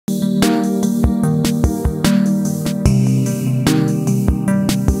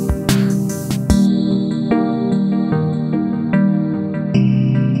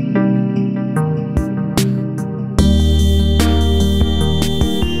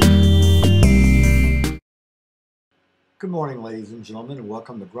Good morning, ladies and gentlemen, and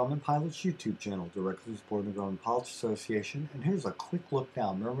welcome to Grumman Pilots YouTube channel, directly supporting the Grumman Pilots Association. And here's a quick look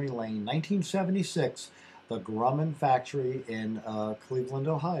down memory lane, 1976, the Grumman factory in Cleveland,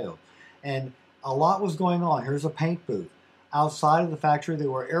 Ohio. And a lot was going on. Here's a paint booth. Outside of the factory, there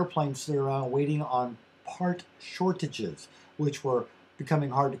were airplanes sitting around waiting on part shortages, which were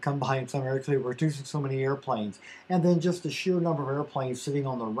becoming hard to come by in some areas. They were producing so many airplanes. And then just the sheer number of airplanes sitting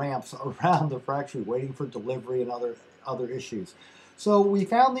on the ramps around the factory waiting for delivery and other issues. So we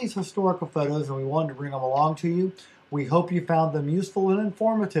found these historical photos and we wanted to bring them along to you. We hope you found them useful and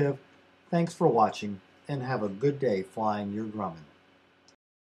informative. Thanks for watching and have a good day flying your Grumman.